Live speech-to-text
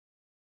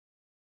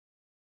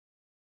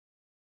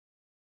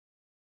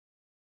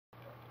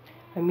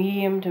a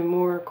medium to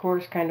more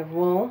coarse kind of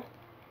wool,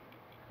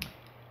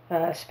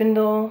 a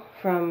spindle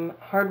from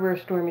hardware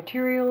store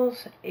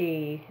materials,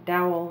 a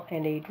dowel,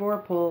 and a drawer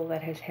pull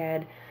that has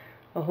had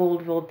a hole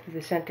drilled through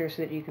the center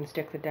so that you can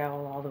stick the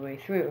dowel all the way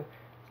through.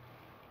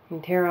 You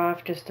can tear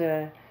off just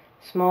a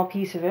small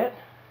piece of it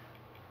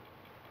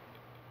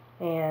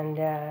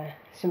and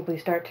simply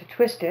start to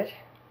twist it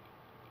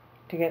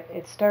to get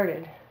it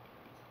started.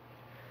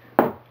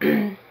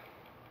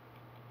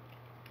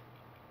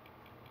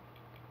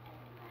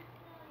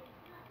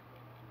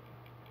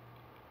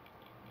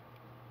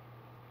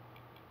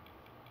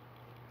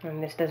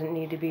 And this doesn't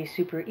need to be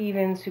super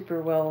even,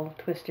 super well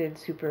twisted,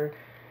 super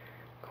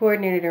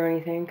coordinated or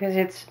anything, because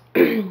it's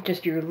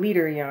just your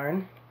leader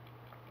yarn,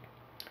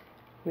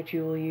 which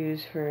you will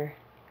use for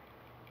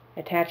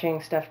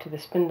attaching stuff to the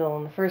spindle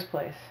in the first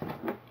place.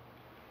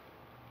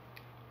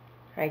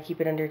 I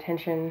keep it under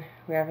tension,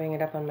 wrapping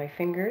it up on my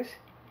fingers.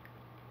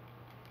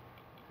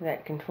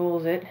 That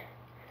controls it,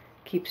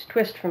 keeps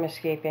twist from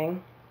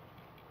escaping,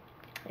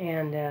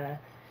 and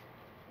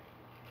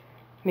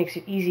makes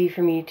it easy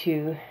for me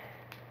to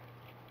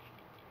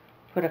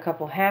put a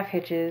couple half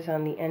hitches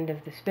on the end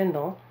of the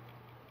spindle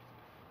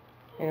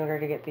in order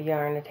to get the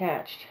yarn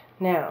attached.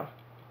 Now,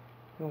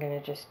 I'm going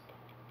to just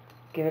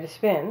give it a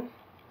spin,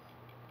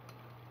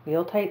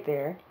 real tight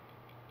there.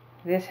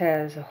 This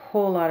has a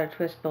whole lot of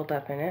twist built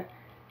up in it.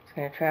 It's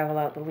going to travel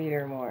out the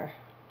leader more.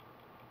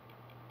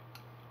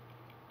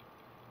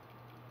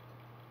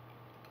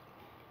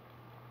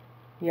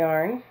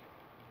 Yarn,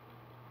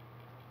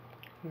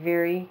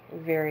 very,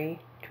 very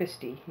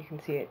twisty. You can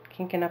see it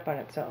kinking up on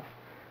itself.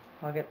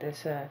 I'll get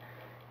this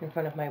in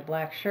front of my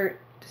black shirt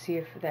to see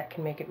if that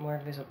can make it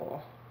more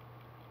visible.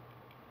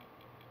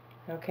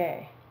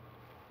 Okay.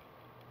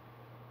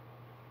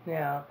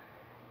 Now,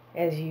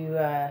 as you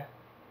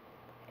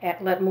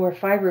let more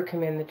fiber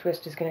come in, the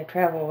twist is going to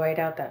travel right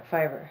out that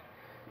fiber.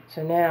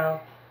 So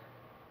now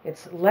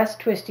it's less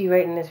twisty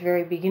right in this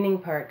very beginning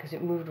part because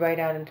it moved right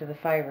out into the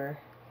fiber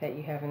that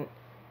you haven't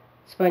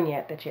spun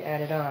yet, that you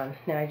added on.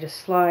 Now I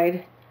just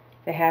slide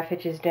the half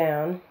hitches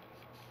down,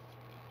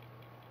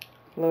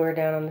 lower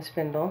down on the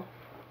spindle,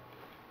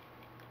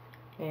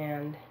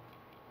 and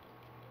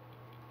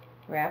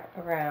wrap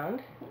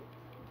around,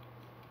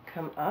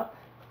 come up,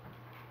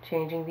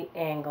 changing the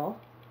angle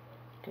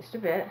just a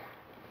bit,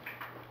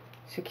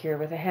 secure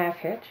with a half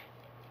hitch,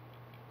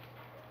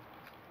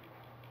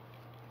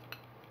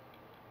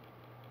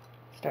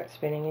 start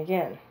spinning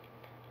again.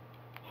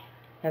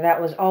 Now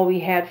that was all we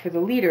had for the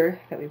leader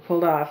that we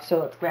pulled off, so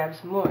let's grab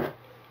some more.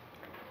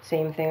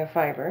 Same thing of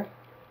fiber.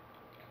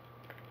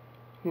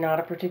 Not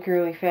a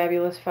particularly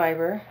fabulous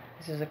fiber.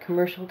 This is a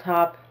commercial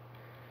top,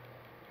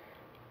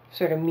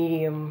 sort of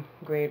medium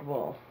grade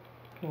wool.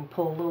 You can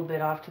pull a little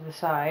bit off to the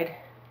side.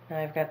 Now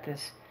I've got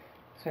this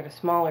sort of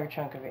smaller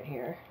chunk of it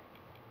here.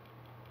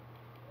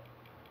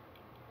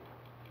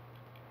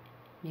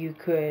 You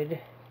could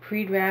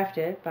pre-draft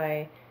it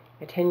by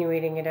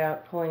attenuating it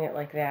out, pulling it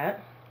like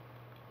that,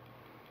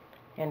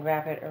 and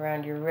wrap it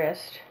around your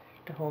wrist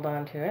to hold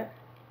on to it.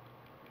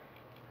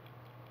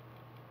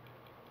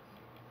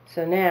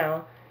 So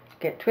now,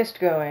 get twist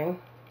going,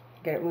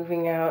 get it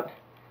moving out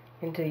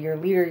into your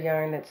leader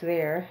yarn that's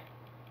there.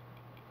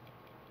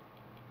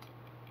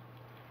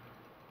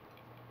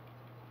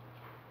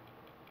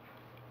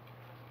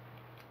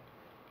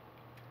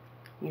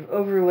 You've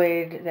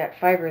overlaid that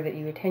fiber that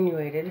you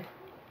attenuated.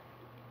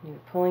 You're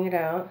pulling it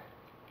out,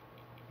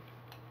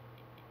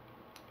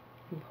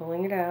 and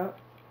pulling it out,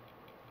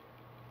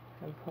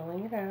 and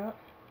pulling it out.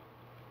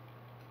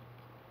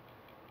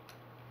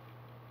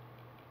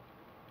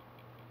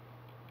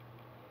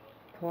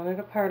 Pulling it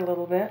apart a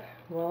little bit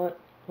while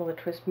the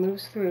twist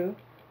moves through.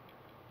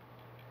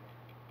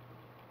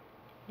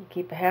 You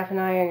keep a half an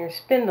eye on your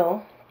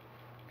spindle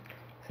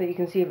so that you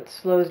can see if it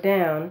slows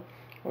down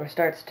or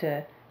starts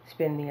to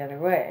spin the other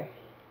way.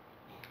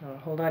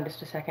 Hold on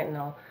just a second and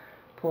I'll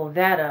pull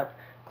that up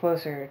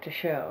closer to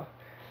show.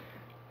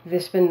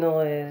 This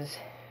spindle is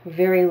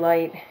very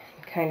light,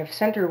 kind of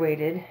center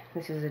weighted.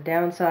 This is a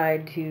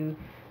downside to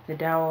the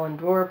dowel and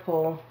drawer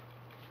pull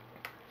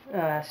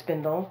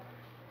spindle,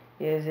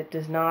 is it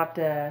does not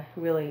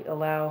really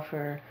allow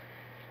for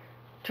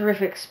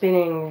terrific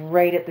spinning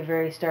right at the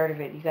very start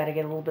of it. You got to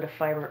get a little bit of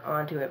fiber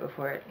onto it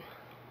before it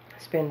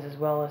spins as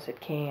well as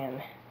it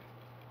can.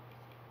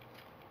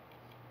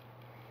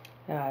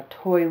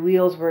 Toy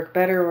wheels work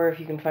better, or if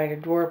you can find a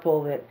drawer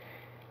pull that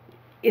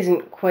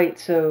isn't quite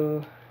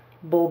so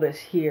bulbous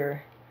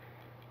here,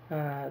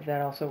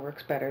 that also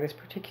works better. This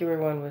particular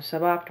one was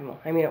suboptimal.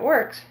 I mean, it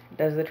works, it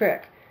does the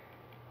trick.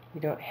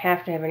 You don't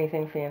have to have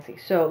anything fancy.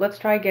 So let's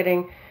try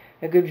getting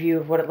a good view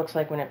of what it looks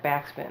like when it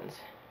backspins.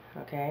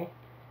 Okay,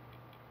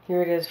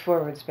 here it is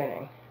forward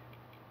spinning.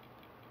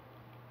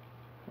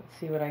 Let's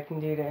see what I can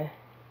do to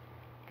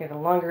get a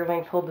longer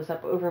length, hold this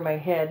up over my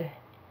head,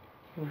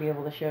 and be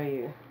able to show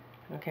you.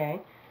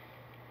 Okay.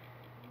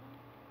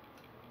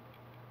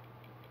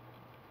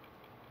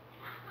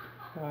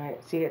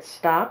 Alright, see, it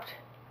stopped.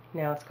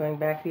 Now it's going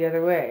back the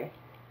other way.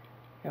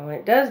 And when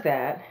it does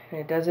that, and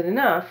it does it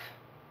enough,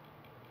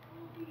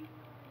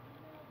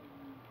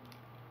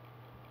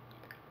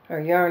 our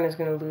yarn is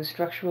going to lose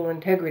structural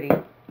integrity.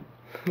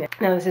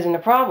 Now this isn't a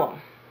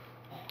problem.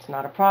 It's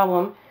not a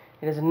problem.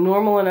 It is a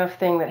normal enough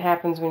thing that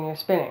happens when you're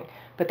spinning.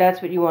 But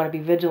that's what you want to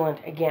be vigilant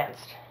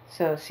against.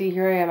 So see,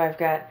 here I am. I've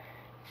got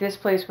this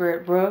place where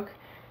it broke,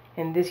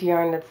 and this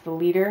yarn that's the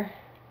leader.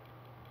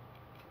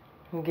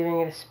 I'm giving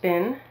it a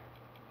spin,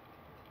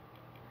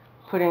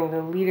 putting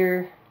the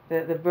leader,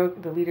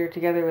 the leader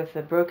together with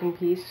the broken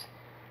piece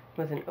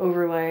with an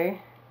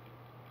overlay,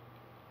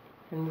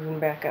 and moving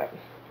back up.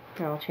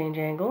 Now I'll change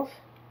angles.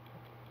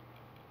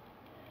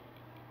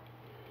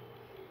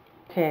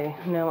 Okay,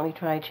 now let me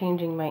try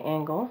changing my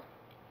angle.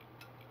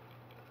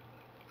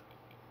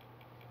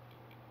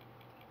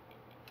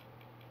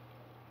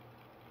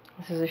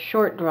 This is a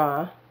short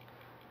draw.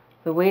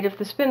 The weight of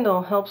the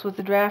spindle helps with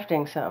the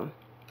drafting some.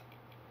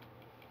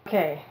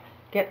 Okay,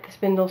 get the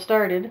spindle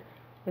started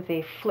with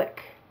a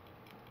flick.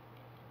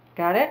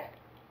 Got it?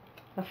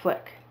 A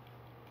flick.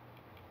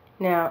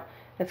 Now,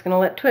 it's going to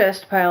let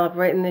twist pile up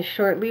right in this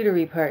short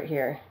leadery part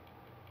here.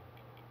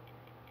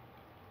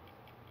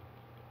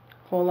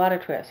 Whole lot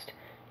of twist.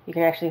 You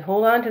can actually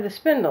hold on to the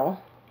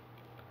spindle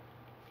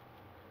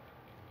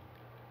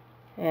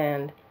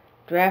and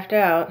draft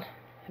out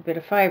a bit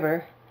of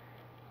fiber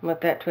and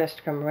let that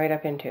twist come right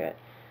up into it.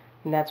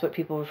 And that's what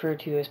people refer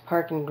to as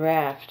park and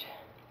draft,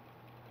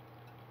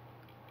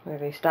 where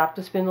they stop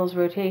the spindle's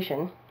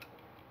rotation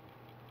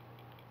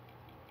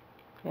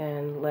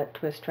and let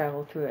twist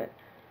travel through it.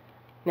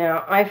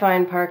 Now, I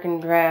find park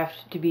and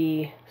draft to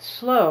be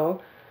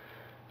slow,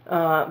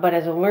 but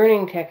as a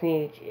learning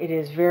technique, it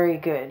is very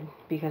good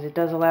because it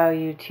does allow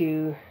you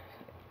to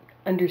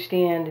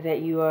understand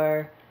that you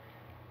are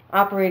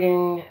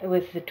operating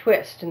with the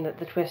twist and that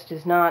the twist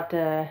is not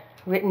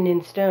written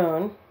in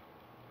stone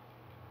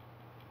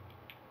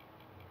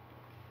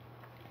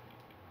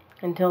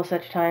until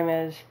such time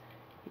as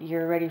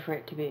you're ready for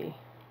it to be.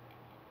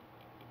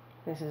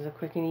 This is a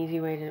quick and easy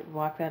way to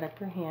walk that up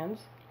your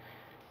hands.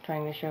 I'm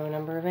trying to show a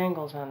number of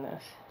angles on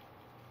this.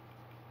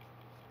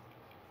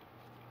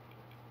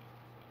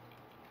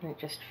 And it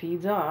just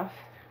feeds off.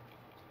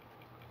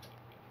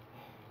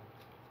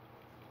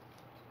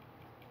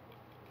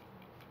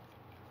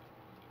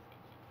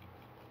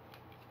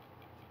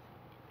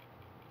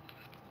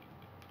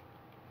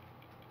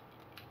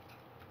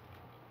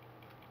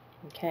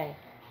 Okay,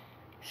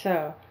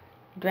 so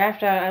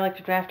draft out. I like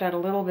to draft out a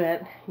little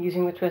bit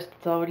using the twist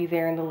that's already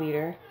there in the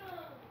leader.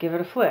 Give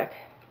it a flick.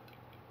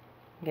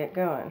 Get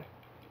going.